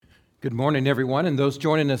Good morning, everyone, and those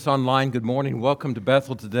joining us online, good morning. Welcome to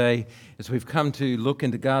Bethel today as we've come to look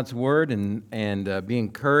into God's Word and be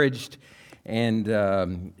encouraged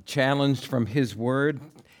and challenged from His Word.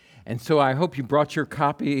 And so I hope you brought your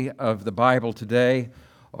copy of the Bible today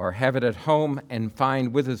or have it at home and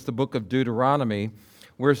find with us the book of Deuteronomy.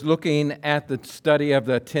 We're looking at the study of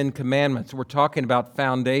the Ten Commandments. We're talking about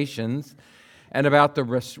foundations and about the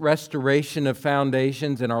restoration of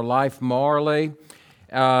foundations in our life morally,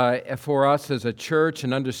 for us as a church,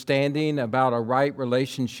 and understanding about a right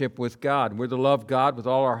relationship with God. We're to love God with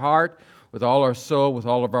all our heart, with all our soul, with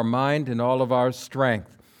all of our mind, and all of our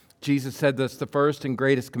strength. Jesus said that's the first and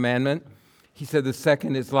greatest commandment. He said the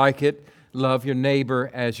second is like it, love your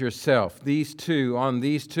neighbor as yourself. On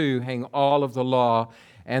these two hang all of the law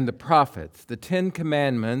and the prophets. The Ten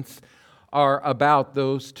Commandments are about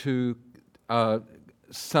those two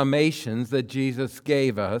summations that Jesus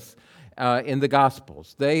gave us in the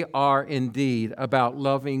Gospels. They are indeed about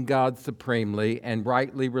loving God supremely and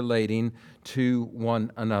rightly relating to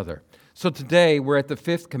one another. So today we're at the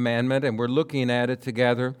fifth commandment and we're looking at it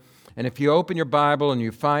together. And if you open your Bible and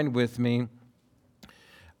you find with me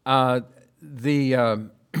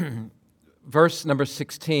the verse number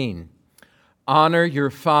 16, honor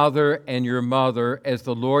your father and your mother as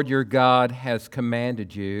the Lord your God has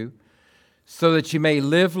commanded you, so that you may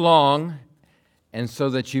live long and so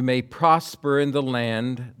that you may prosper in the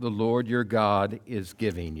land the Lord your God is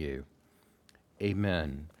giving you.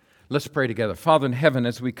 Amen. Let's pray together. Father in heaven,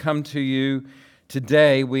 as we come to you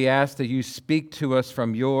today, we ask that you speak to us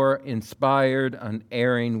from your inspired,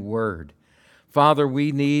 unerring word. Father,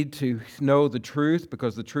 we need to know the truth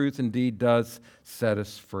because the truth indeed does set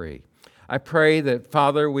us free. I pray that,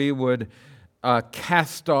 Father, we would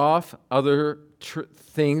cast off other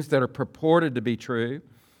things that are purported to be true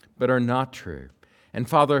but are not true. And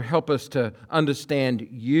Father, help us to understand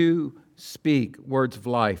you speak words of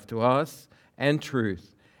life to us and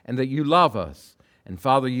truth, and that you love us. And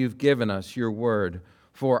Father, you've given us your word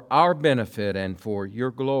for our benefit and for your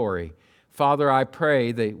glory. Father, I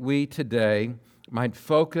pray that we today might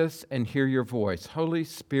focus and hear your voice. Holy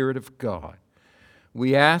Spirit of God,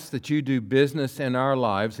 we ask that you do business in our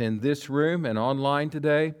lives in this room and online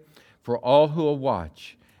today for all who will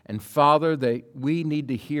watch. And Father, that we need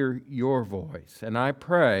to hear your voice. And I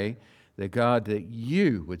pray that, God, that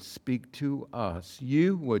you would speak to us.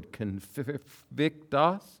 You would convict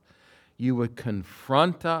us. You would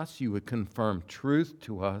confront us. You would confirm truth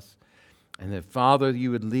to us. And that, Father,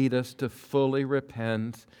 you would lead us to fully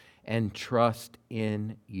repent and trust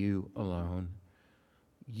in you alone.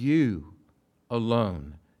 You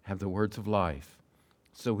alone have the words of life.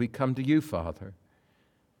 So we come to you, Father.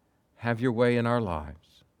 Have your way in our lives.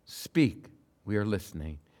 Speak, we are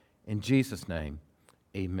listening. In Jesus' name,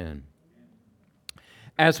 amen.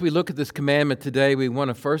 As we look at this commandment today, we want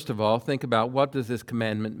to first of all think about what does this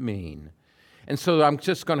commandment mean. And so I'm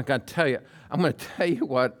just going to tell you, I'm going to tell you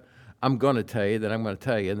what I'm going to tell you, then I'm going to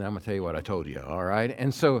tell you, and then I'm going to tell you what I told you, all right?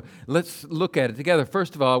 And so let's look at it together.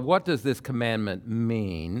 First of all, what does this commandment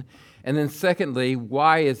mean? And then secondly,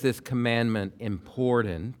 why is this commandment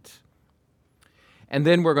important? And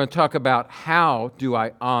then we're going to talk about how do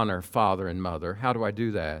I honor father and mother? How do I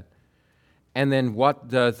do that? And then what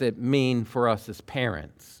does it mean for us as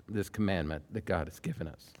parents, this commandment that God has given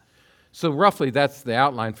us? So roughly that's the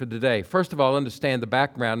outline for today. First of all, understand the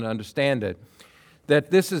background and understand it, that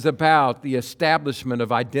this is about the establishment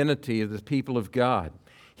of identity of the people of God.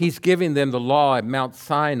 He's giving them the law at Mount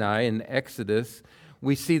Sinai in Exodus.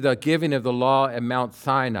 We see the giving of the law at Mount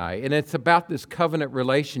Sinai, and it's about this covenant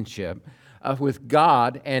relationship with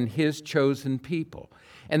God and His chosen people.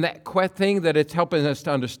 And that thing that it's helping us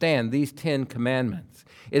to understand, these 10 commandments,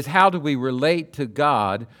 is how do we relate to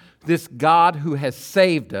God, this God who has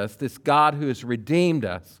saved us, this God who has redeemed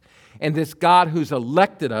us, and this God who's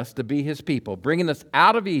elected us to be His people, bringing us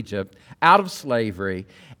out of Egypt, out of slavery,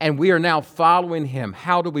 and we are now following Him.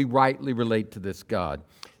 How do we rightly relate to this God?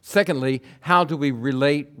 Secondly, how do we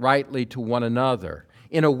relate rightly to one another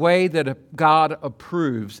in a way that God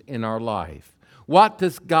approves in our life? What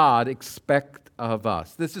does God expect of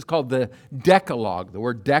us? This is called the Decalogue. The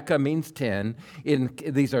word deca means 10.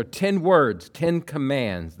 These are 10 words, 10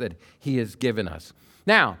 commands that He has given us.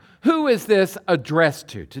 Now, who is this addressed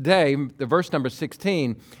to? Today, the verse number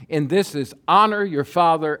 16, in this is honor your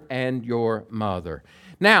father and your mother.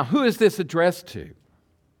 Now, who is this addressed to?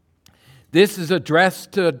 This is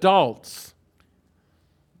addressed to adults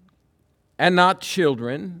and not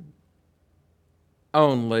children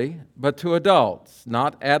only, but to adults,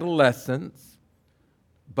 not adolescents,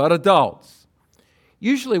 but adults.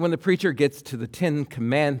 Usually when the preacher gets to the 10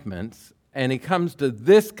 Commandments, and he comes to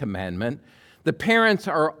this commandment, the parents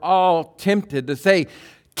are all tempted to say,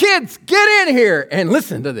 kids, get in here and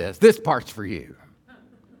listen to this. This part's for you.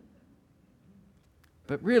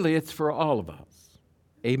 But really, it's for all of us.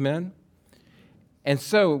 Amen? And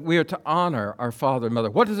so we are to honor our father and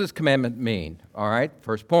mother. What does this commandment mean? All right,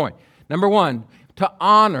 first point. Number one, to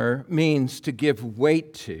honor means to give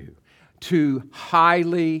weight to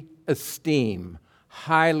highly esteem,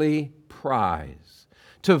 highly prize,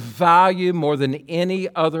 to value more than any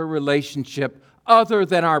other relationship other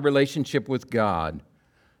than our relationship with God,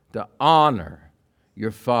 to honor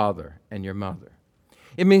your father and your mother.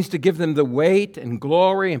 It means to give them the weight and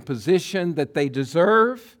glory and position that they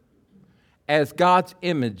deserve as God's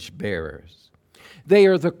image bearers. They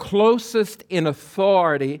are the closest in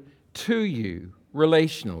authority to you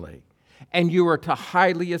relationally, and you are to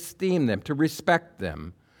highly esteem them, to respect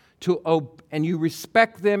them, and you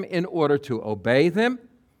respect them in order to obey them,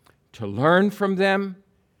 to learn from them,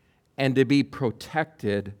 and to be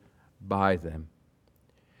protected by them.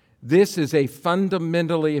 This is a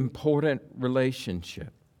fundamentally important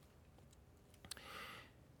relationship.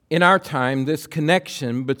 In our time, this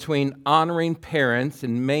connection between honoring parents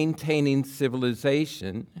and maintaining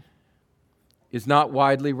civilization is not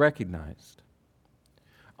widely recognized.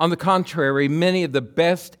 On the contrary, many of the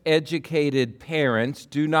best educated parents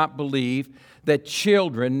do not believe that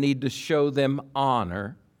children need to show them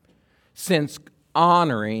honor, since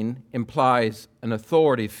honoring implies an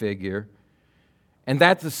authority figure, and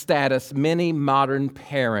that's a status many modern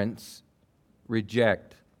parents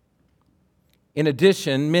reject. In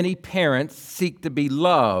addition, many parents seek to be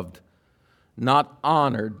loved, not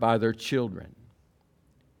honored by their children.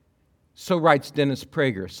 So writes Dennis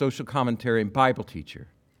Prager, social commentary and Bible teacher.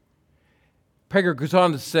 Prager goes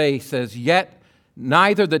on to say, says, yet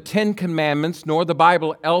neither the Ten Commandments nor the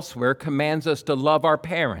Bible elsewhere commands us to love our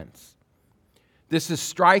parents. This is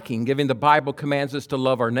striking, given the Bible commands us to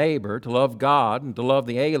love our neighbor, to love God, and to love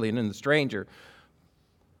the alien and the stranger.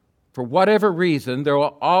 For whatever reason, there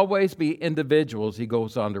will always be individuals, he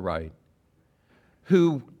goes on to write,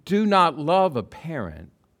 who do not love a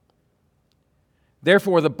parent.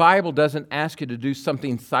 Therefore, the Bible doesn't ask you to do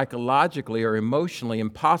something psychologically or emotionally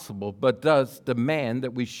impossible, but does demand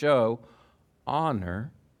that we show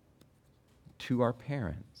honor to our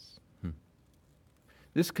parents.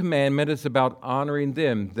 This commandment is about honoring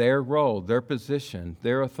them, their role, their position,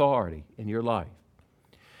 their authority in your life.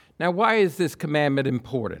 Now, why is this commandment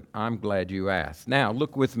important? I'm glad you asked. Now,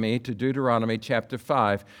 look with me to Deuteronomy chapter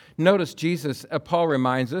 5. Notice Paul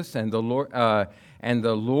reminds us, and the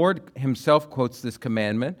Lord himself quotes this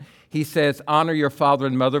commandment. He says, honor your father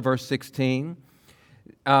and mother, verse 16,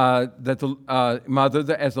 that the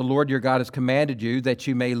mother, as the Lord your God has commanded you, that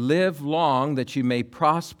you may live long, that you may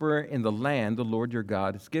prosper in the land the Lord your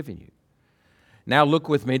God has given you. Now, look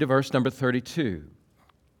with me to verse number 32.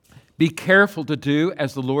 Be careful to do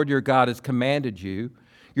as the Lord your God has commanded you.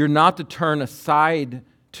 You're not to turn aside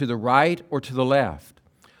to the right or to the left.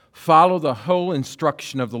 Follow the whole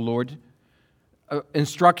instruction the Lord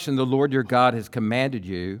your God has commanded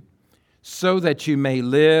you, so that you may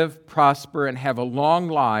live, prosper, and have a long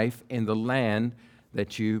life in the land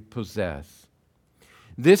that you possess.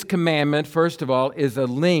 This commandment, first of all, is a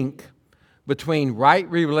link between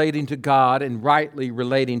rightly relating to God and rightly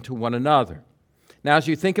relating to one another. Now, as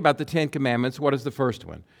you think about the Ten Commandments, what is the first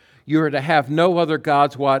one? You are to have no other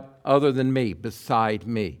gods, other than me, beside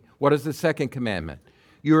me. What is the second commandment?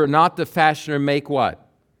 You are not to fashion or make what?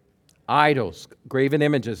 Idols, graven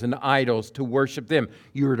images and idols, to worship them.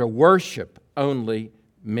 You are to worship only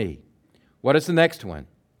me. What is the next one?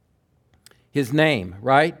 His name,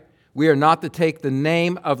 right? We are not to take the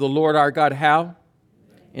name of the Lord our God, how?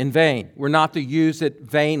 In vain. We're not to use it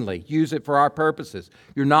vainly. Use it for our purposes.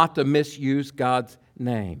 You're not to misuse God's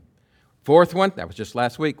name. Fourth one, that was just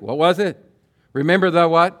last week. What was it? Remember the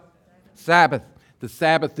what? Sabbath. The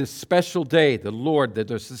Sabbath, this special day, the Lord, that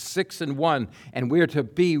there's the 6 in 1, and we are to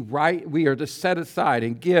be right, we are to set aside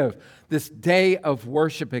and give this day of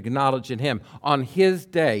worship, acknowledging Him. On His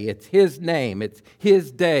day, it's His name, it's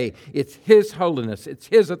His day, it's His holiness, it's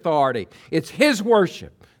His authority, it's His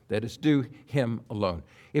worship that is due Him alone.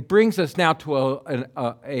 It brings us now to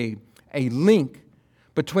a link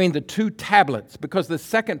between the two tablets, because the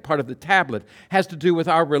second part of the tablet has to do with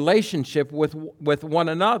our relationship with one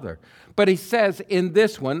another. But he says in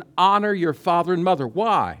this one, honor your father and mother.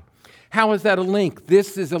 Why? How is that a link?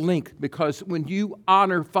 This is a link because when you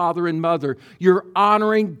honor father and mother, you're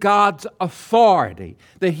honoring God's authority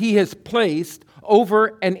that He has placed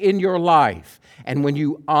over and in your life. And when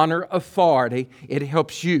you honor authority, it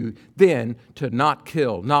helps you then to not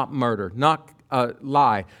kill, not murder, not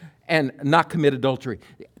lie, and not commit adultery,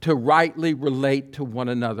 to rightly relate to one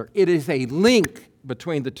another. It is a link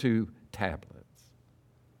between the two tablets.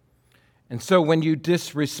 And so when you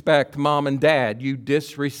disrespect mom and dad, you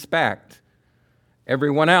disrespect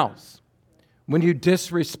everyone else. When you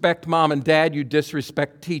disrespect mom and dad, you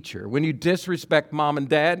disrespect teacher. When you disrespect mom and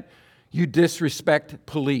dad, you disrespect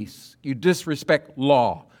police. You disrespect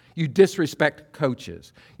law. You disrespect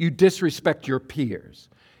coaches. You disrespect your peers.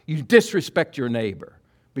 You disrespect your neighbor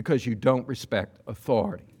because you don't respect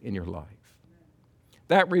authority in your life.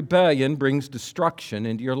 That rebellion brings destruction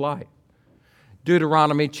into your life.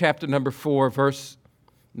 Deuteronomy chapter number 4, verse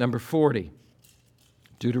number 40.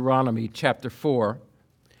 Deuteronomy chapter 4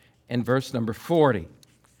 and verse number 40.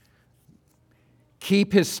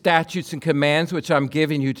 Keep his statutes and commands, which I'm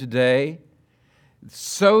giving you today,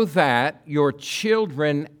 so that your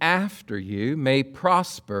children after you may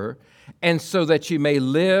prosper, and so that you may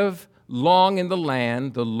live long in the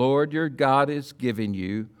land the Lord your God is giving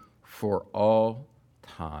you for all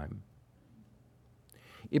time.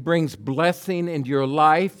 It brings blessing into your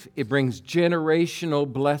life. It brings generational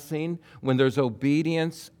blessing when there's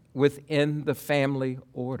obedience within the family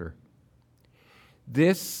order.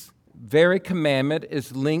 This very commandment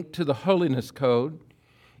is linked to the holiness code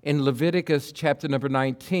in Leviticus chapter number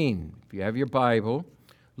 19. If you have your Bible,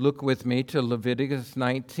 look with me to Leviticus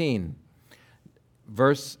 19,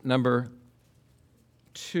 verse number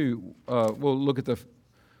 2. We'll look at the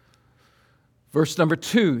verse number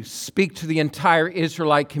 2. Speak to the entire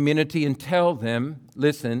Israelite community and tell them,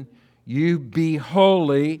 listen, you be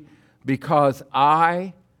holy because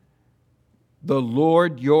I, the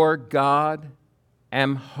Lord your God,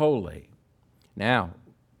 am holy. Now,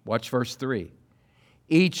 watch verse 3.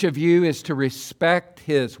 Each of you is to respect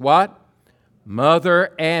his what?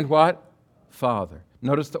 Mother and what? Father.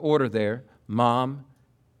 Notice the order there. Mom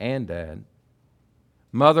and dad.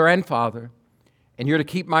 Mother and father. And you're to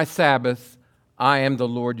keep my Sabbath. I am the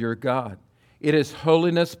Lord your God. It is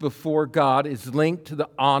holiness before God is linked to the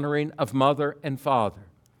honoring of mother and father.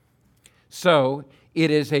 So, it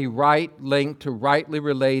is a right link to rightly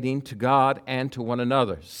relating to God and to one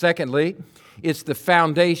another. Secondly, it's the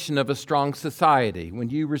foundation of a strong society. When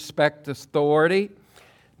you respect authority,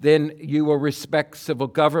 then you will respect civil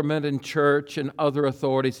government and church and other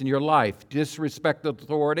authorities in your life. Disrespect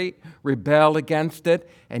authority, rebel against it,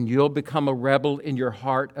 and you'll become a rebel in your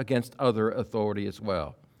heart against other authority as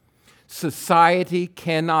well. Society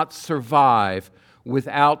cannot survive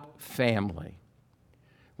without family.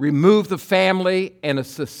 Remove the family, and a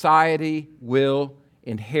society will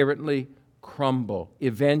inherently crumble,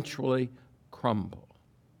 eventually crumble.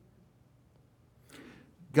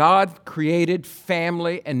 God created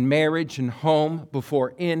family and marriage and home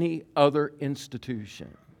before any other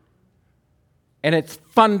institution. And it's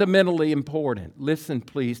fundamentally important. Listen,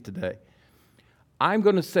 please, today. I'm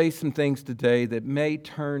going to say some things today that may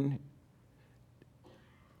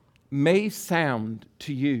sound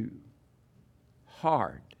to you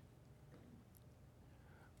hard.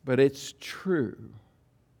 But it's true,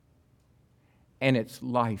 and it's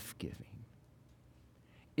life-giving.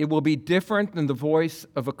 It will be different than the voice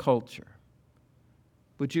of a culture.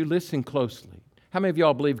 Would you listen closely? How many of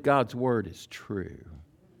y'all believe God's word is true?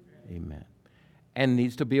 Amen. And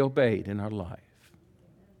needs to be obeyed in our life.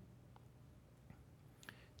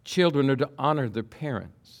 Children are to honor their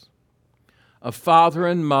parents. A father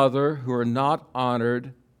and mother who are not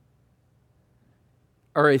honored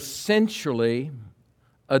are essentially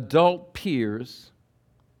adult peers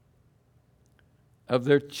of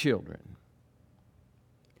their children.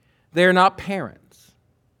 They're not parents.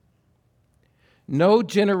 No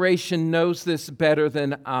generation knows this better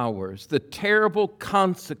than ours. The terrible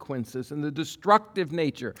consequences and the destructive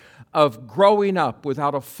nature of growing up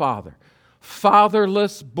without a father.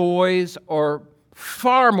 Fatherless boys are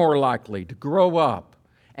far more likely to grow up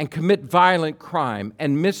and commit violent crime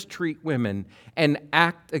and mistreat women and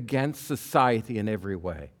act against society in every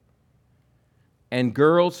way. And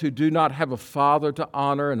girls who do not have a father to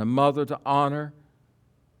honor and a mother to honor,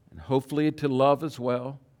 and hopefully to love as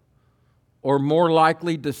well, are more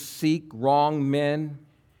likely to seek wrong men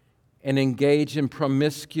and engage in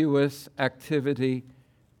promiscuous activity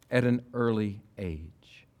at an early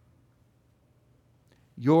age.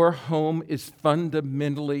 Your home is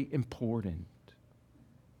fundamentally important.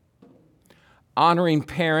 Honoring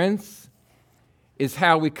parents is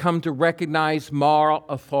how we come to recognize moral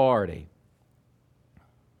authority.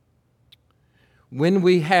 When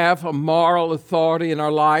we have a moral authority in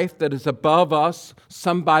our life that is above us,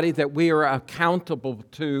 somebody that we are accountable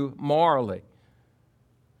to morally,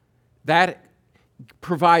 that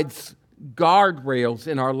provides guardrails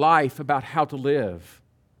in our life about how to live.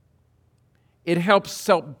 It helps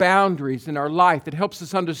set boundaries in our life. It helps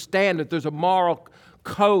us understand that there's a moral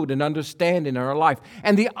code and understanding in our life.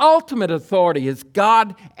 And the ultimate authority is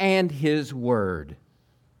God and His Word.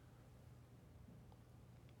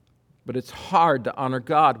 But it's hard to honor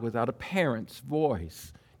God without a parent's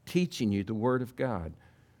voice teaching you the Word of God.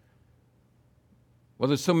 Well,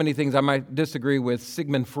 there's so many things I might disagree with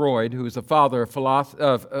Sigmund Freud, who is a father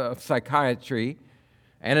of psychiatry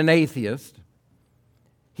and an atheist.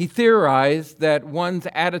 He theorized that one's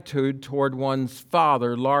attitude toward one's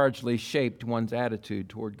father largely shaped one's attitude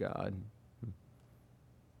toward God.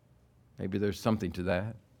 Maybe there's something to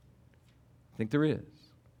that. I think there is.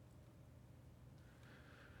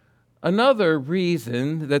 Another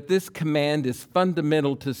reason that this command is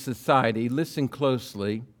fundamental to society, listen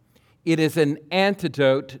closely, it is an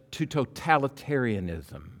antidote to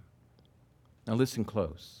totalitarianism. Now listen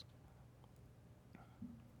close.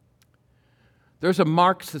 There's a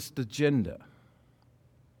Marxist agenda,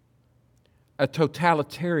 a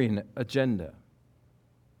totalitarian agenda.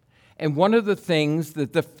 And one of the things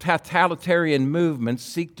that the totalitarian movements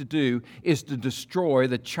seek to do is to destroy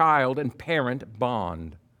the child and parent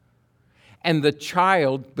bond. And the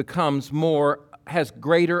child has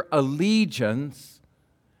greater allegiance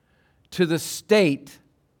to the state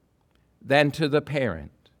than to the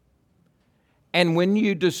parent. And when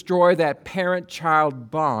you destroy that parent-child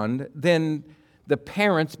bond, then the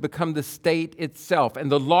parents become the state itself.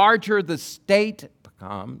 And the larger the state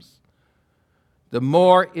becomes, the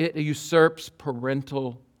more it usurps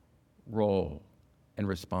parental role and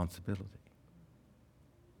responsibility.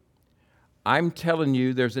 I'm telling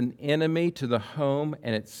you, there's an enemy to the home,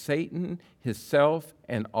 and it's Satan, himself,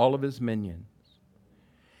 and all of his minions.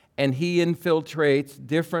 And he infiltrates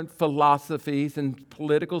different philosophies and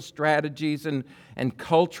political strategies and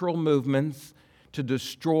cultural movements to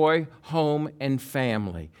destroy home and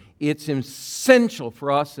family. It's essential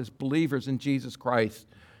for us as believers in Jesus Christ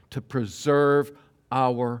to preserve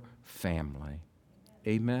our family.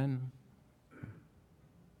 Amen.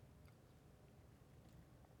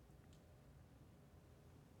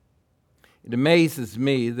 It amazes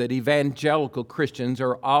me that evangelical Christians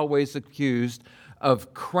are always accused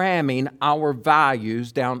of cramming our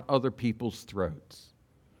values down other people's throats.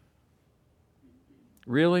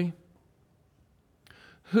 Really?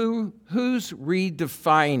 Who's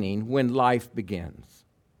redefining when life begins?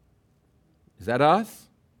 Is that us?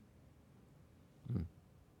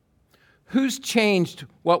 Who's changed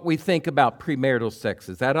what we think about premarital sex?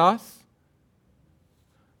 Is that us?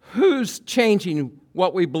 Who's changing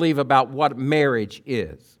what we believe about what marriage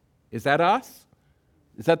is? Is that us?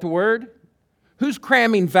 Is that the word? Who's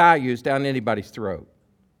cramming values down anybody's throat?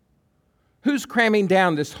 Who's cramming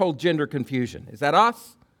down this whole gender confusion? Is that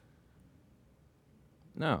us?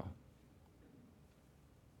 No.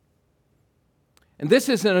 And this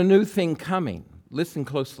isn't a new thing coming. Listen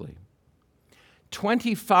closely.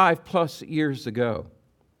 25 plus years ago,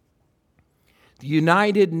 the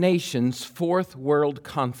United Nations Fourth World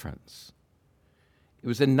Conference. It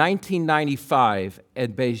was in 1995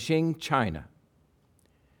 at Beijing, China.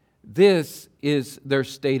 This is their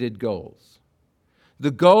stated goals.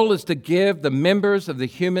 The goal is to give the members of the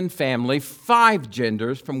human family 5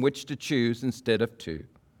 genders from which to choose instead of 2.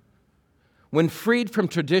 When freed from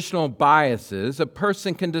traditional biases, a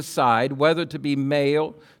person can decide whether to be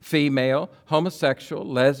male, female, homosexual,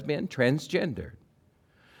 lesbian, transgender.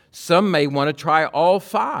 Some may want to try all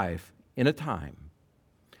 5 in a time.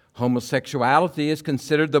 Homosexuality is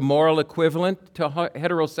considered the moral equivalent to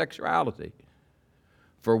heterosexuality.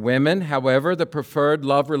 For women, however, the preferred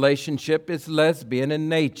love relationship is lesbian in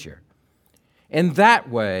nature. In that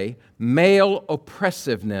way, male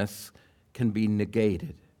oppressiveness can be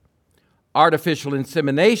negated. Artificial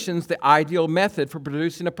insemination is the ideal method for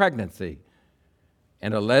producing a pregnancy,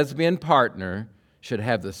 and a lesbian partner should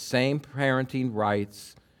have the same parenting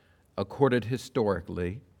rights accorded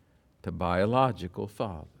historically to biological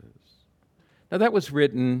fathers. Now, that was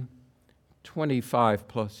written 25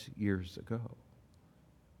 plus years ago.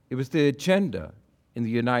 It was the agenda in the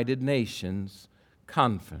United Nations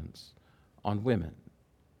Conference on Women.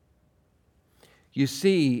 You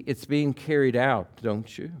see, it's being carried out,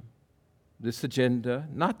 don't you? This agenda,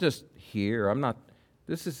 not just here,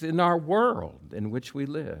 this is in our world in which we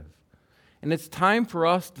live. And it's time for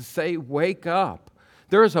us to say, wake up.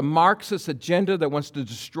 There is a Marxist agenda that wants to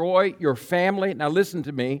destroy your family. Now listen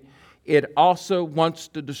to me. It also wants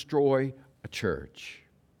to destroy a church.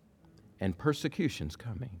 And persecution's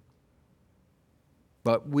coming.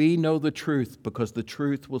 But we know the truth because the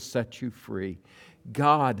truth will set you free.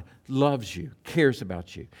 God loves you, cares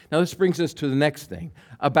about you. Now this brings us to the next thing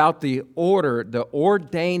about the order, the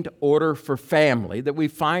ordained order for family that we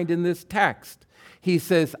find in this text. He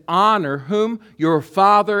says, honor whom? Your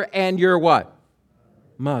father and your what?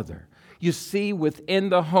 Mother. You see, within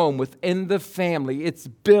the home, within the family, it's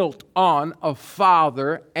built on a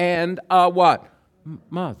father and a what?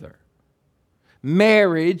 Mother.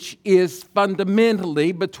 Marriage is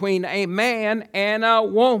fundamentally between a man and a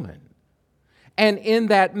woman. And in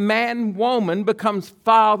that man-woman becomes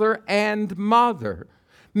father and mother.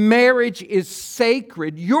 Marriage is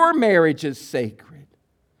sacred. Your marriage is sacred.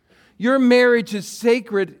 Your marriage is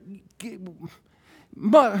sacred.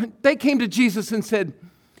 They came to Jesus and said,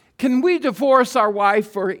 can we divorce our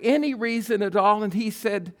wife for any reason at all? And he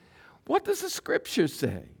said, what does the scripture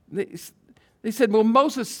say? They said, well,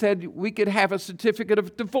 Moses said we could have a certificate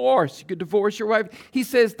of divorce. You could divorce your wife. He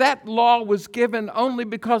says that law was given only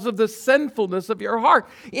because of the sinfulness of your heart.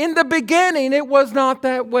 In the beginning, it was not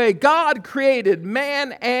that way. God created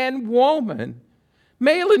man and woman,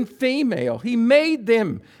 male and female. He made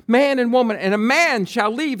them man and woman. And a man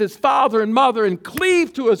shall leave his father and mother and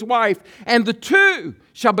cleave to his wife, and the two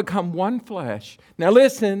shall become one flesh. Now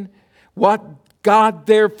listen, what God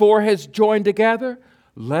therefore has joined together,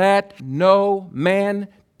 let no man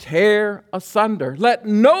tear asunder. Let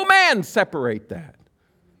no man separate that.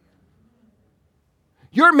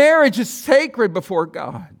 Your marriage is sacred before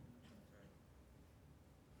God.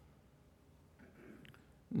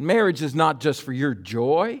 Marriage is not just for your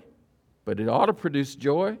joy, but it ought to produce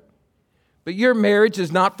joy. But your marriage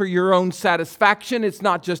is not for your own satisfaction. It's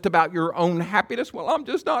not just about your own happiness. Well, I'm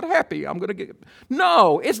just not happy. I'm going to get...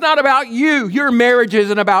 No, it's not about you. Your marriage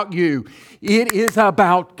isn't about you. It is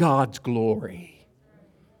about God's glory.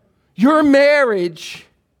 Your marriage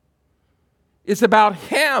is about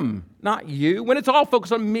Him, not you. When it's all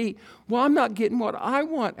focused on me, well, I'm not getting what I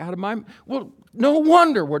want out of my... Well, no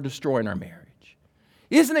wonder we're destroying our marriage.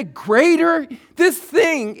 Isn't it greater? This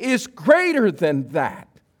thing is greater than that.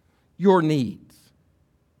 Your needs.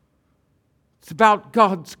 It's about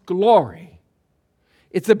God's glory.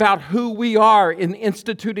 It's about who we are in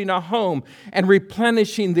instituting a home and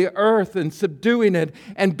replenishing the earth and subduing it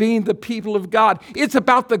and being the people of God. It's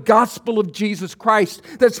about the gospel of Jesus Christ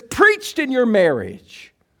that's preached in your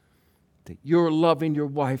marriage. That you're loving your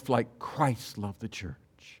wife like Christ loved the church.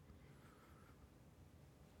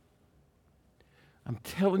 I'm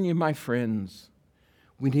telling you, my friends,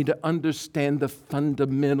 we need to understand the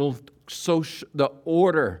fundamental the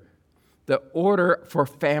order for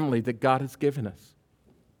family that God has given us.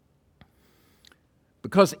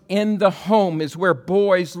 Because in the home is where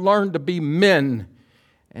boys learn to be men.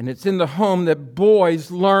 And it's in the home that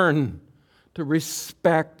boys learn to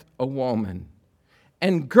respect a woman.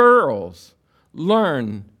 And girls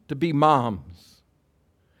learn to be moms.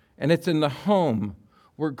 And it's in the home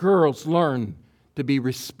where girls learn to be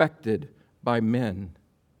respected by men.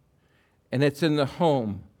 And it's in the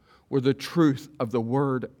home where the truth of the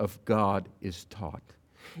Word of God is taught.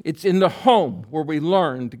 It's in the home where we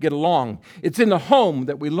learn to get along. It's in the home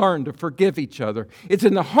that we learn to forgive each other. It's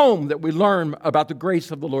in the home that we learn about the grace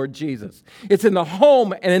of the Lord Jesus. It's in the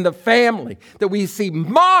home and in the family that we see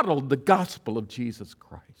modeled the gospel of Jesus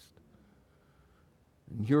Christ.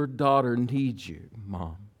 And your daughter needs you,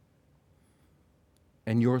 Mom.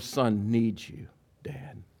 And your son needs you,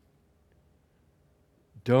 Dad.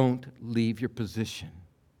 Don't leave your position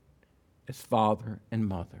as father and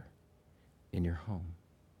mother in your home.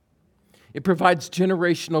 It provides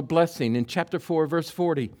generational blessing. In chapter 4, verse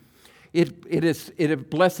 40, it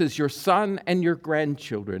blesses your son and your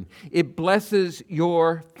grandchildren. It blesses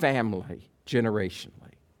your family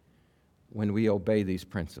generationally when we obey these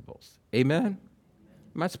principles. Amen?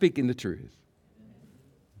 Am I speaking the truth?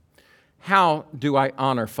 How do I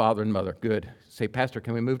honor father and mother? Good. Say, Pastor,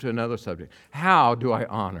 can we move to another subject? How do I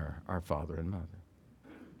honor our father and mother?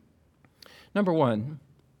 Number one,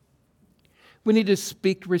 we need to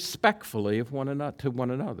speak respectfully to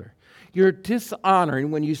one another. You're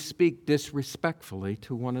dishonoring when you speak disrespectfully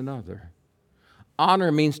to one another.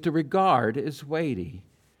 Honor means to regard as weighty.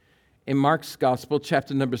 In Mark's Gospel,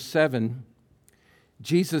 chapter number 7,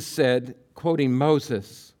 Jesus said, quoting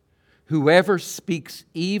Moses, "Whoever speaks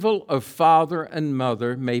evil of father and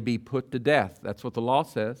mother may be put to death." That's what the law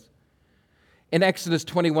says. In Exodus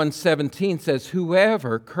 21:17 says,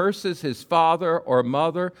 "Whoever curses his father or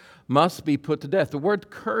mother must be put to death." The word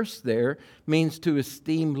curse there means to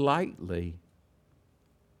esteem lightly.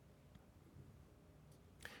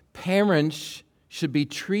 Parents should be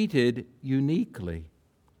treated uniquely.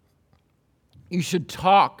 You should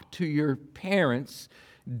talk to your parents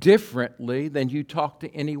differently than you talk to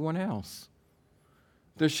anyone else.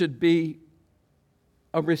 There should be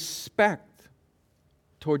a respect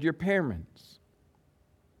toward your parents.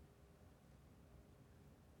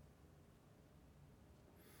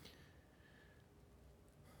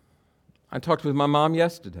 I talked with my mom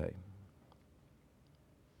yesterday.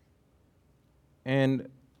 And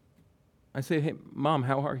I said, "Hey, Mom,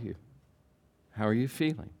 how are you? How are you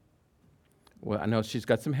feeling?" Well, I know she's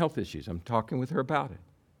got some health issues. I'm talking with her about it.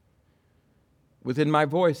 Within my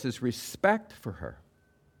voice is respect for her.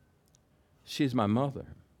 She's my mother.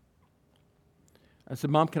 I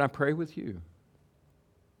said, "Mom, can I pray with you?"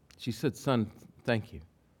 She said, "Son, thank you."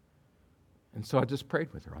 And so I just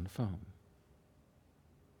prayed with her on the phone.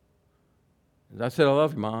 And I said, "I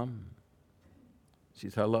love you, Mom." She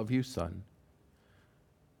said, "I love you, son."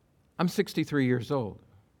 I'm 63 years old.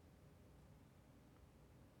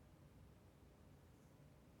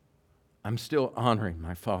 I'm still honoring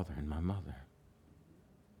my father and my mother.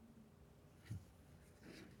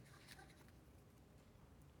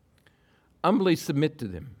 Humbly submit to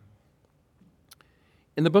them.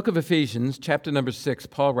 In the book of Ephesians, chapter number 6,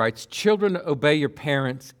 Paul writes, "Children, obey your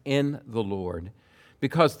parents in the Lord,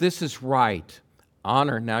 because this is right."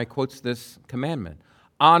 Honor, now he quotes this commandment.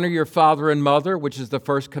 "Honor your father and mother, which is the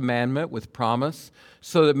first commandment with promise,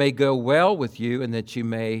 so that it may go well with you and that you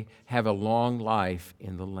may have a long life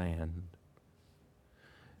in the land."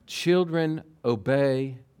 Children,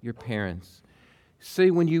 obey your parents.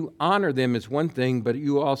 See, when you honor them is one thing, but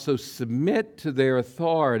you also submit to their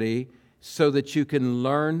authority so that you can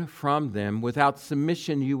learn from them. Without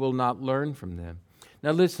submission, you will not learn from them.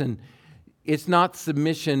 Now listen, it's not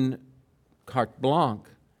submission carte blanche.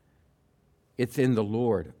 It's in the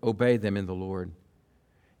Lord. Obey them in the Lord.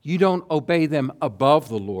 You don't obey them above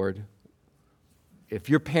the Lord. If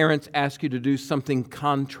your parents ask you to do something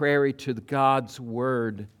contrary to God's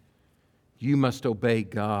word, you must obey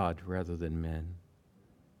God rather than men.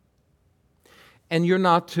 And you're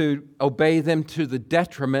not to obey them to the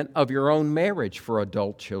detriment of your own marriage for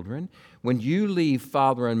adult children. When you leave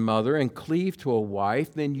father and mother and cleave to a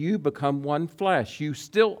wife, then you become one flesh. You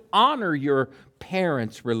still honor your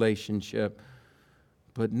parents' relationship,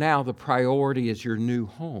 but now the priority is your new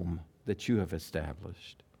home that you have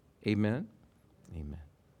established. Amen? Amen.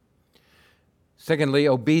 Secondly,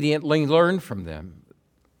 obediently learn from them.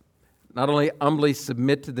 Not only humbly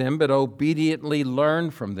submit to them, but obediently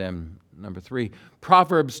learn from them. Number 3,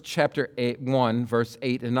 Proverbs chapter 1, verse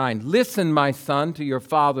 8 and 9. "Listen, my son, to your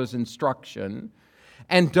father's instruction,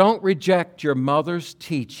 and don't reject your mother's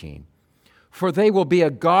teaching, for they will be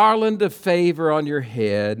a garland of favor on your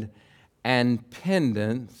head and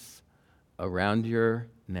pendants around your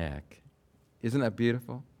neck." Isn't that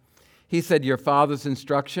beautiful? He said your father's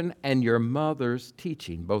instruction and your mother's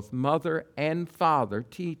teaching, both mother and father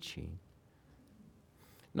teaching.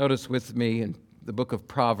 Notice with me in the book of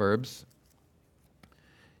Proverbs,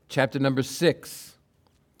 chapter number 6,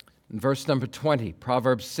 verse number 20.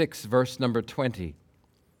 Proverbs 6, verse number 20.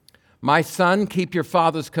 "My son, keep your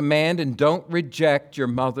father's command and don't reject your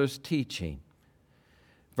mother's teaching."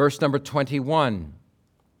 Verse number 21.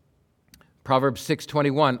 Proverbs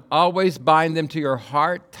 6:21. "Always bind them to your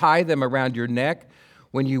heart, tie them around your neck.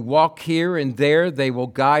 When you walk here and there, they will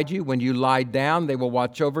guide you. When you lie down, they will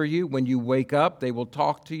watch over you. When you wake up, they will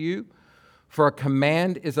talk to you. For a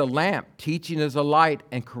command is a lamp, teaching is a light,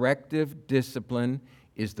 and corrective discipline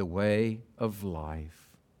is the way of life."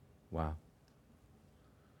 Wow.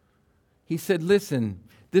 He said, listen,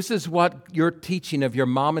 this is what your teaching of your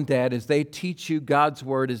mom and dad as they teach you God's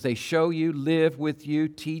word, as they show you, live with you,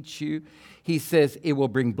 teach you. He says it will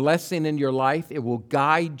bring blessing in your life. It will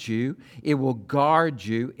guide you. It will guard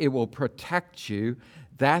you. It will protect you.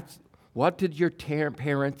 That's what did your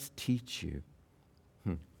parents teach you?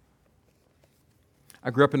 I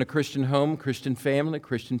grew up in a Christian home, Christian family,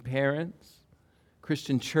 Christian parents,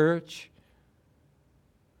 Christian church.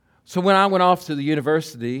 So when I went off to the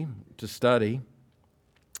university to study,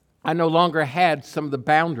 I no longer had some of the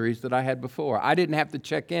boundaries that I had before. I didn't have to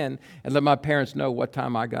check in and let my parents know what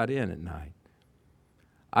time I got in at night.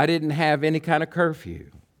 I didn't have any kind of curfew.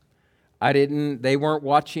 They weren't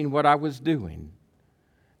watching what I was doing.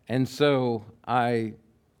 And so I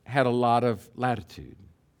had a lot of latitude.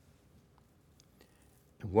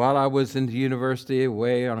 While I was in the university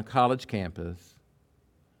away on a college campus,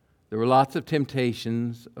 there were lots of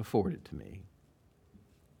temptations afforded to me.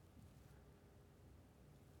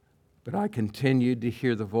 But I continued to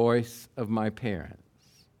hear the voice of my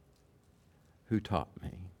parents who taught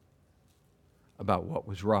me about what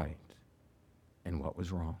was right and what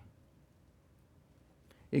was wrong.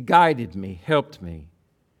 It guided me, helped me,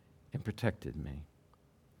 and protected me.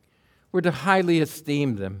 We're to highly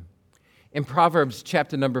esteem them. In Proverbs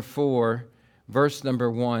chapter number 4, verse number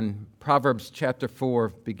 1, Proverbs chapter 4,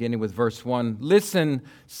 beginning with verse 1, listen,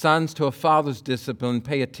 sons, to a father's discipline.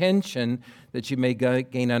 Pay attention that you may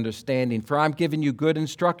gain understanding. For I'm giving you good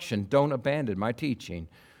instruction. Don't abandon my teaching.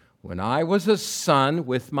 When I was a son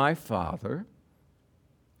with my father,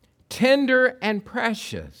 tender and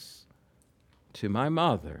precious to my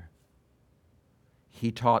mother,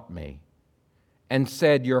 he taught me and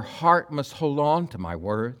said, your heart must hold on to my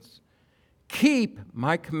words. Keep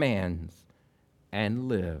my commands and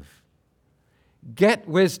live. Get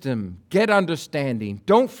wisdom, get understanding.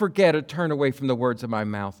 Don't forget or turn away from the words of my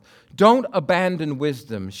mouth. Don't abandon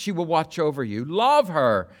wisdom. She will watch over you. Love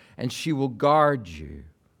her, and she will guard you.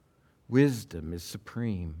 Wisdom is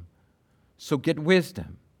supreme. So get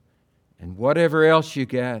wisdom. And whatever else you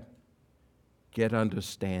get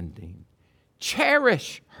understanding.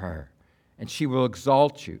 Cherish her, and she will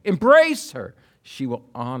exalt you. Embrace her, she will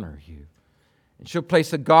honor you. And she'll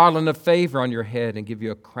place a garland of favor on your head and give you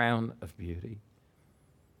a crown of beauty.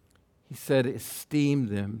 He said, esteem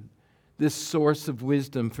them, this source of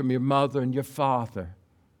wisdom from your mother and your father.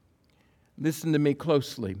 Listen to me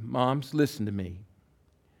closely. Moms, listen to me.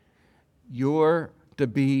 You're to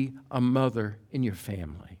be a mother in your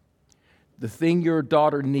family. The thing your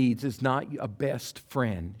daughter needs is not a best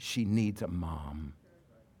friend. She needs a mom.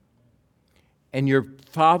 And your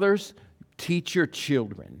fathers, teach your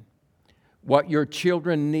children. What your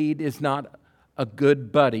children need is not a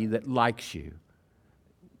good buddy that likes you.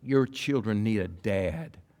 Your children need a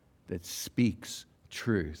dad that speaks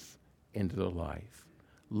truth into their life.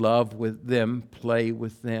 Love with them, play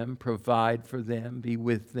with them, provide for them, be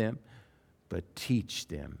with them, but teach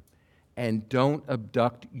them. And don't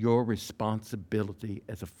abduct your responsibility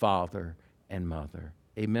as a father and mother.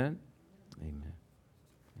 Amen? Amen.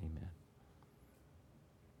 Amen.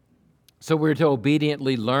 So we're to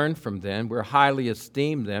obediently learn from them. We're highly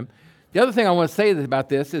esteem them. The other thing I want to say about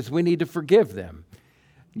this is we need to forgive them.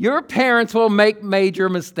 Your parents will make major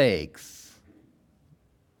mistakes,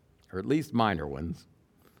 or at least minor ones.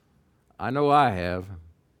 I know I have.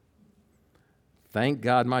 Thank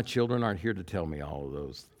God my children aren't here to tell me all of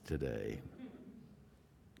those today.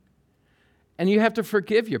 And you have to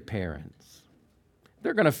forgive your parents.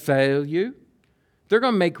 They're going to fail you. They're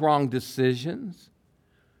going to make wrong decisions.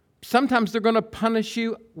 Sometimes they're going to punish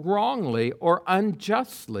you wrongly or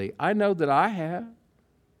unjustly. I know that I have.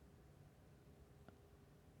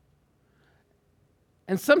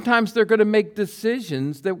 And sometimes they're going to make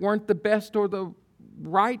decisions that weren't the best or the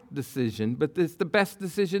right decision, but it's the best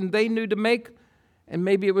decision they knew to make, and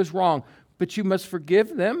maybe it was wrong. But you must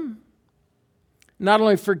forgive them. Not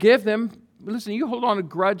only forgive them, listen, you hold on to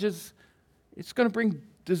grudges, it's going to bring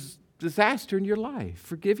disaster in your life.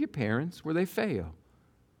 Forgive your parents where they fail.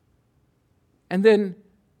 And then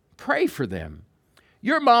pray for them.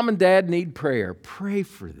 Your mom and dad need prayer. Pray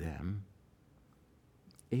for them.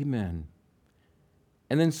 Amen.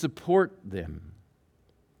 And then support them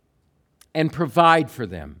and provide for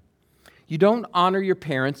them. You don't honor your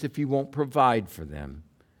parents if you won't provide for them.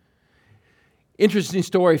 Interesting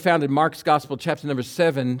story found in Mark's Gospel, chapter number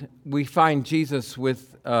 7. We find Jesus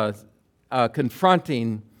with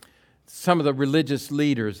confronting some of the religious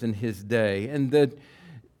leaders in his day. And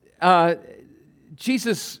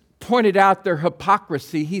Jesus pointed out their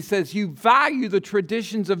hypocrisy. He says, you value the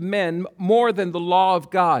traditions of men more than the law of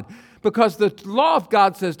God. Because the law of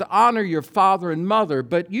God says to honor your father and mother,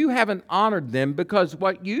 but you haven't honored them because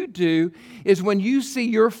what you do is when you see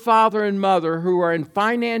your father and mother who are in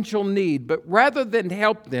financial need, but rather than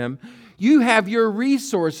help them, you have your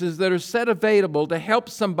resources that are set available to help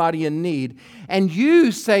somebody in need, and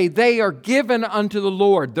you say they are given unto the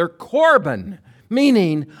Lord. They're Corban,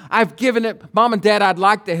 meaning I've given it, Mom and Dad, I'd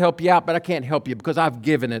like to help you out, but I can't help you because I've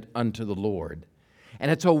given it unto the Lord. And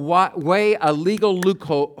it's a legal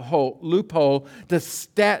loophole to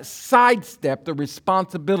sidestep the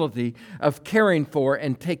responsibility of caring for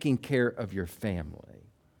and taking care of your family.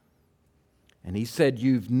 And he said,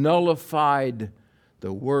 you've nullified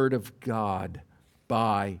the word of God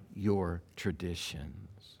by your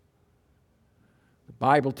traditions. The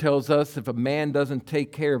Bible tells us if a man doesn't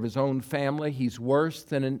take care of his own family, he's worse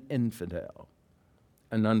than an infidel,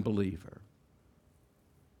 an unbeliever.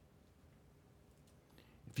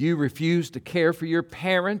 If you refuse to care for your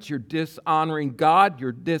parents, you're dishonoring God,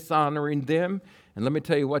 you're dishonoring them. And let me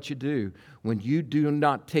tell you what you do. When you do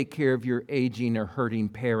not take care of your aging or hurting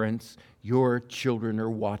parents, your children are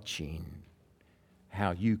watching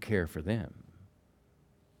how you care for them.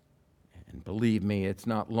 And believe me, it's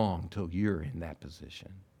not long till you're in that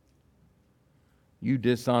position. You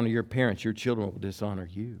dishonor your parents, your children will dishonor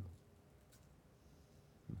you.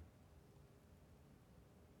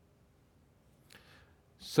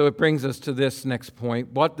 So it brings us to this next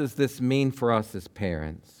point. What does this mean for us as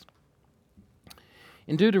parents?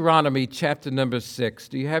 In Deuteronomy chapter number 6,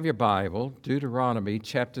 do you have your Bible? Deuteronomy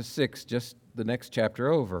chapter 6, just the next chapter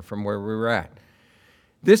over from where we were at.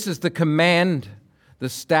 This is the command, the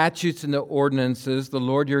statutes and the ordinances the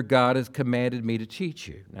Lord your God has commanded me to teach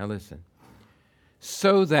you. Now listen.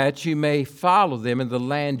 So that you may follow them in the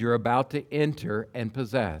land you're about to enter and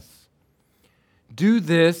possess. Do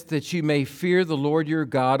this that you may fear the Lord your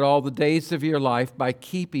God all the days of your life by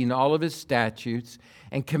keeping all of his statutes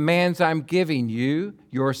and commands I'm giving you,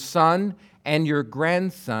 your son and your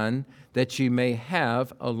grandson, that you may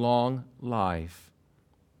have a long life.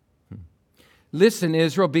 Listen,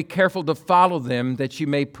 Israel, be careful to follow them that you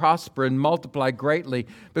may prosper and multiply greatly,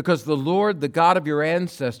 because the Lord, the God of your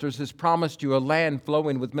ancestors, has promised you a land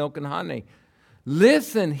flowing with milk and honey.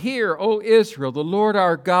 Listen, hear, O Israel, the Lord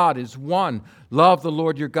our God is one. Love the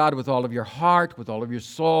Lord your God with all of your heart, with all of your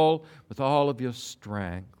soul, with all of your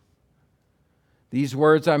strength. These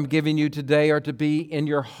words I'm giving you today are to be in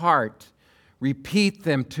your heart. Repeat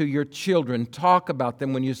them to your children. Talk about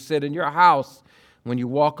them when you sit in your house, when you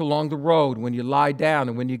walk along the road, when you lie down,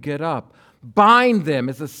 and when you get up. Bind them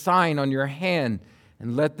as a sign on your hand,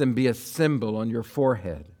 and let them be a symbol on your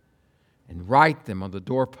forehead. And write them on the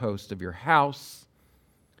doorpost of your house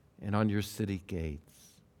and on your city gates.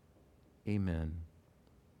 Amen.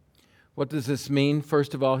 What does this mean?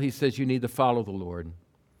 First of all, he says you need to follow the Lord.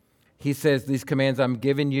 He says, these commands I'm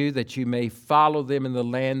giving you that you may follow them in the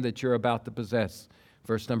land that you're about to possess.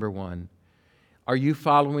 Verse number 1. Are you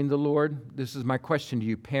following the Lord? This is my question to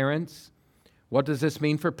you, parents. What does this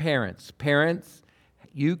mean for parents? Parents,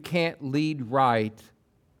 you can't lead right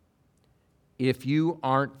if you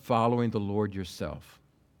aren't following the Lord yourself.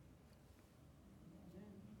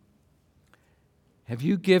 Have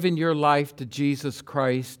you given your life to Jesus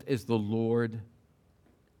Christ as the Lord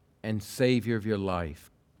and Savior of your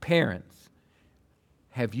life? Parents,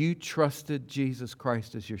 have you trusted Jesus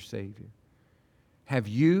Christ as your Savior? Have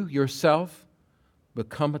you yourself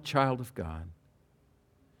become a child of God?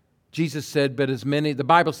 Jesus said, the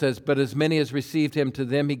Bible says, but as many as received him, to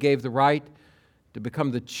them he gave the right to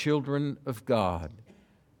become the children of God,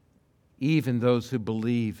 even those who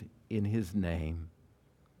believe in his name.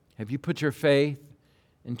 Have you put your faith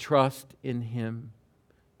and trust in him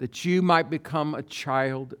that you might become a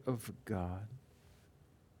child of God?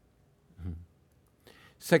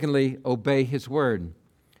 Secondly, obey his word.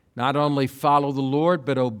 Not only follow the Lord,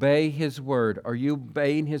 but obey his word. Are you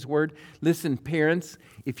obeying his word? Listen, parents,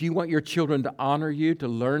 if you want your children to honor you, to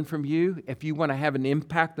learn from you, if you want to have an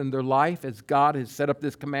impact in their life as God has set up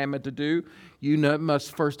this commandment to do, you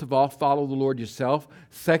must first of all follow the Lord yourself.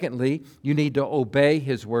 Secondly, you need to obey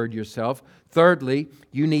his word yourself. Thirdly,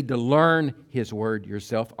 you need to learn his word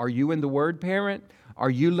yourself. Are you in the word, parent? Are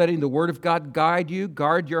you letting the Word of God guide you,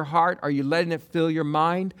 guard your heart? Are you letting it fill your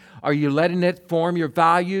mind? Are you letting it form your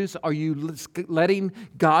values? Are you letting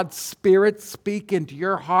God's Spirit speak into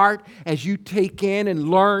your heart as you take in and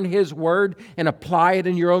learn His Word and apply it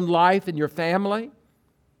in your own life and your family?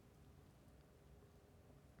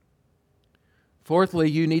 Fourthly,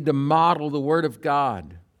 you need to model the Word of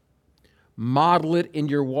God. Model it in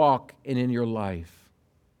your walk and in your life.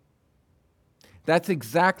 That's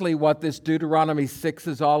exactly what this Deuteronomy 6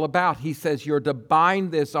 is all about. He says you're to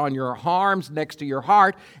bind this on your arms next to your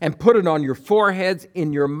heart and put it on your foreheads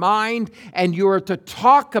in your mind, and you are to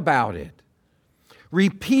talk about it.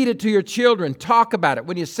 Repeat it to your children. Talk about it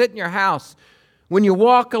when you sit in your house, when you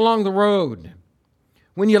walk along the road,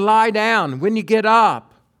 when you lie down, when you get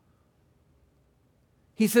up.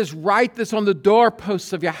 He says, write this on the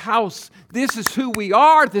doorposts of your house. This is who we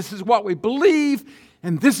are. This is what we believe.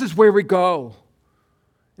 And this is where we go.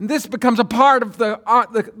 And this becomes a part of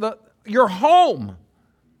your home.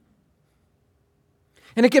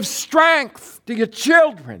 And it gives strength to your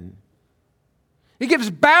children. It gives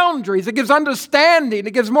boundaries. It gives understanding.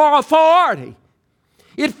 It gives more authority.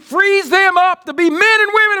 It frees them up to be men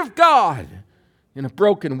and women of God in a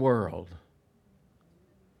broken world.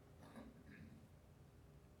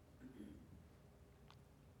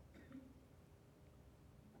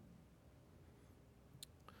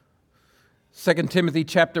 2 Timothy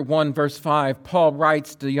chapter 1, verse 5, Paul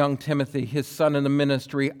writes to young Timothy, his son in the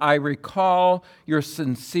ministry, I recall your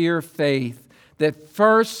sincere faith that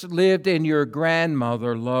first lived in your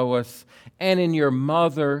grandmother Lois and in your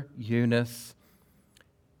mother Eunice,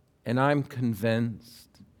 and I'm convinced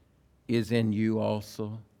is in you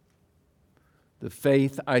also. The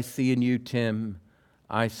faith I see in you, Tim,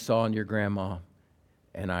 I saw in your grandma,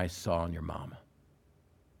 and I saw in your mama.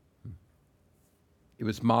 It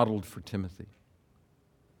was modeled for Timothy.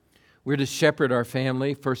 We're to shepherd our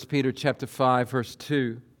family. 1 Peter chapter 5, verse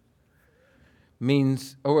 2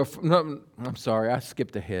 means, I'm sorry, I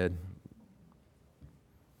skipped ahead.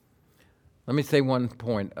 Let me say one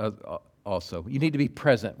point also. You need to be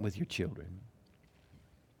present with your children.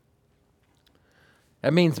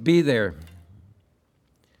 That means be there.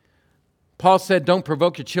 Paul said, don't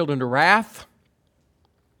provoke your children to wrath.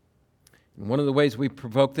 And one of the ways we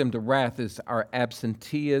provoke them to wrath is our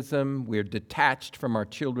absenteeism. We're detached from our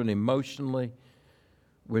children emotionally.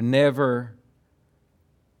 We're never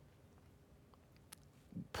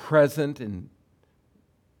present in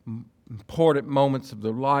important moments of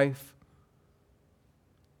their life.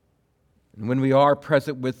 And when we are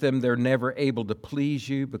present with them, they're never able to please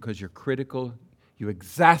you because you're critical. You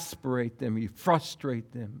exasperate them, you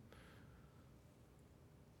frustrate them,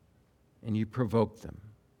 and you provoke them.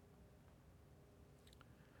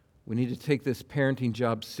 We need to take this parenting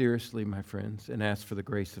job seriously, my friends, and ask for the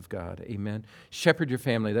grace of God. Amen. Shepherd your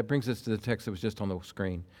family. That brings us to the text that was just on the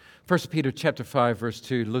screen. 1 Peter chapter 5, verse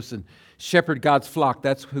 2. Listen, shepherd God's flock.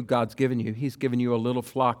 That's who God's given you. He's given you a little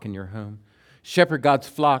flock in your home. Shepherd God's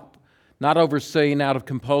flock, not overseeing out of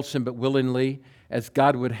compulsion, but willingly, as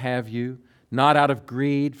God would have you, not out of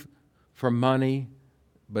greed for money,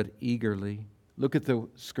 but eagerly. Look at the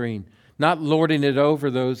screen. Not lording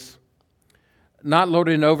over those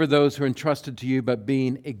who are entrusted to you, but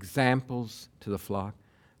being examples to the flock.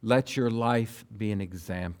 Let your life be an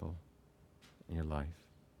example in your life.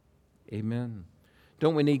 Amen.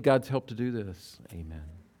 Don't we need God's help to do this? Amen.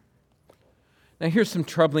 Now here's some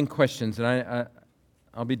troubling questions, and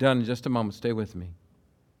I'll be done in just a moment. Stay with me.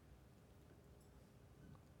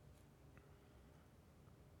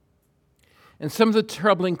 And some of the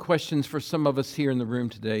troubling questions for some of us here in the room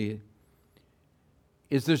today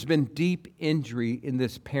is there's been deep injury in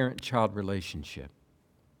this parent-child relationship.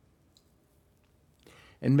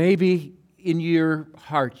 And maybe in your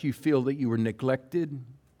heart you feel that you were neglected,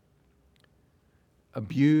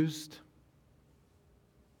 abused,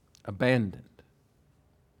 abandoned.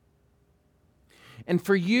 And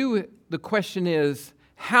for you, the question is,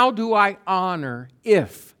 how do I honor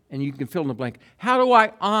if, and you can fill in the blank, how do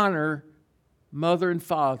I honor mother and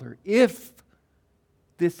father if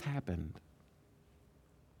this happened?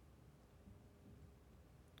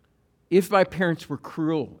 If my parents were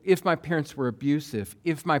cruel, if my parents were abusive,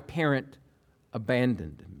 if my parent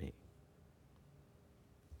abandoned me.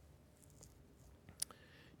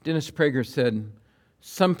 Dennis Prager said,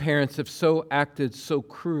 some parents have so acted so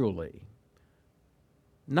cruelly,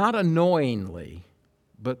 not annoyingly,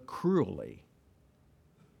 but cruelly,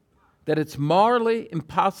 that it's morally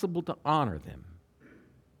impossible to honor them.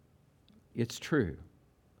 It's true.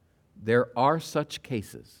 There are such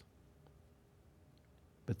cases,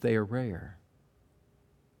 but they are rare.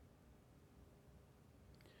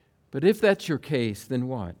 But if that's your case, then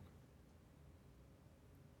what?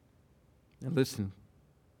 Now listen,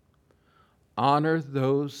 honor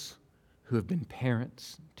those who have been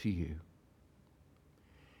parents to you.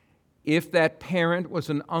 If that parent was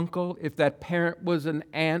an uncle, if that parent was an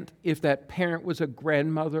aunt, if that parent was a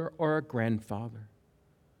grandmother or a grandfather,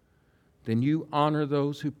 then you honor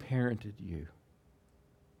those who parented you.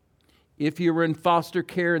 If you were in foster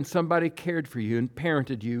care and somebody cared for you and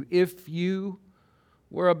parented you, if you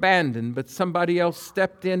were abandoned but somebody else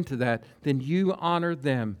stepped into that, then you honor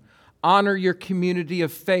them. Honor your community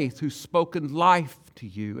of faith who's spoken life to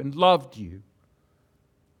you and loved you.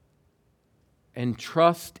 And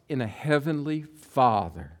trust in a heavenly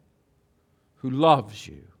Father who loves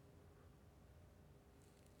you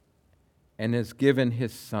and has given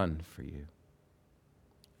His Son for you.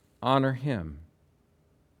 Honor Him.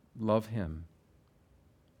 Love Him.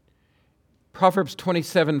 Proverbs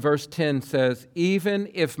 27 verse 10 says, even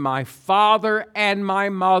if my father and my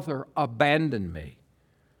mother abandon me,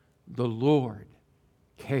 the Lord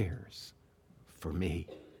cares for me.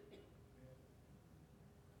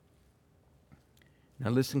 Now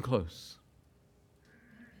listen close.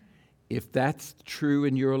 If that's true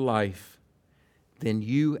in your life, then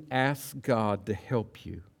you ask God to help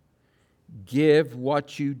you. Give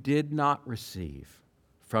what you did not receive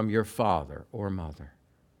from your father or mother,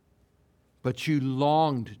 but you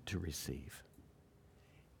longed to receive,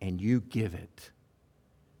 and you give it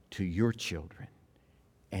to your children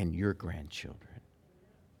and your grandchildren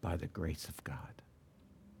by the grace of God.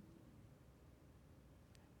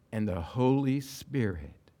 And the Holy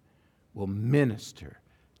Spirit will minister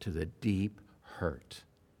to the deep hurt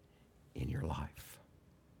in your life.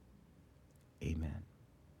 Amen.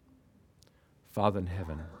 Father in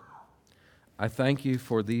heaven, I thank you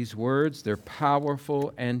for these words. They're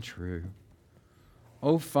powerful and true.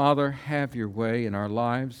 Oh, Father, have your way in our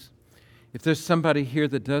lives. If there's somebody here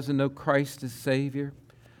that doesn't know Christ as Savior,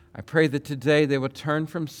 I pray that today they will turn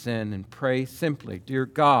from sin and pray simply, Dear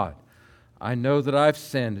God, I know that I've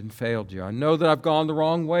sinned and failed you. I know that I've gone the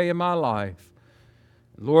wrong way in my life.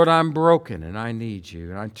 Lord, I'm broken and I need you.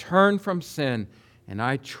 And I turn from sin and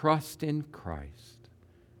I trust in Christ.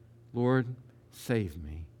 Lord, save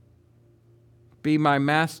me. Be my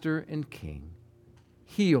master and king.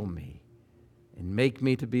 Heal me and make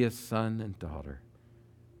me to be a son and daughter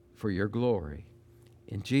for your glory.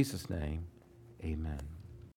 In Jesus' name, amen.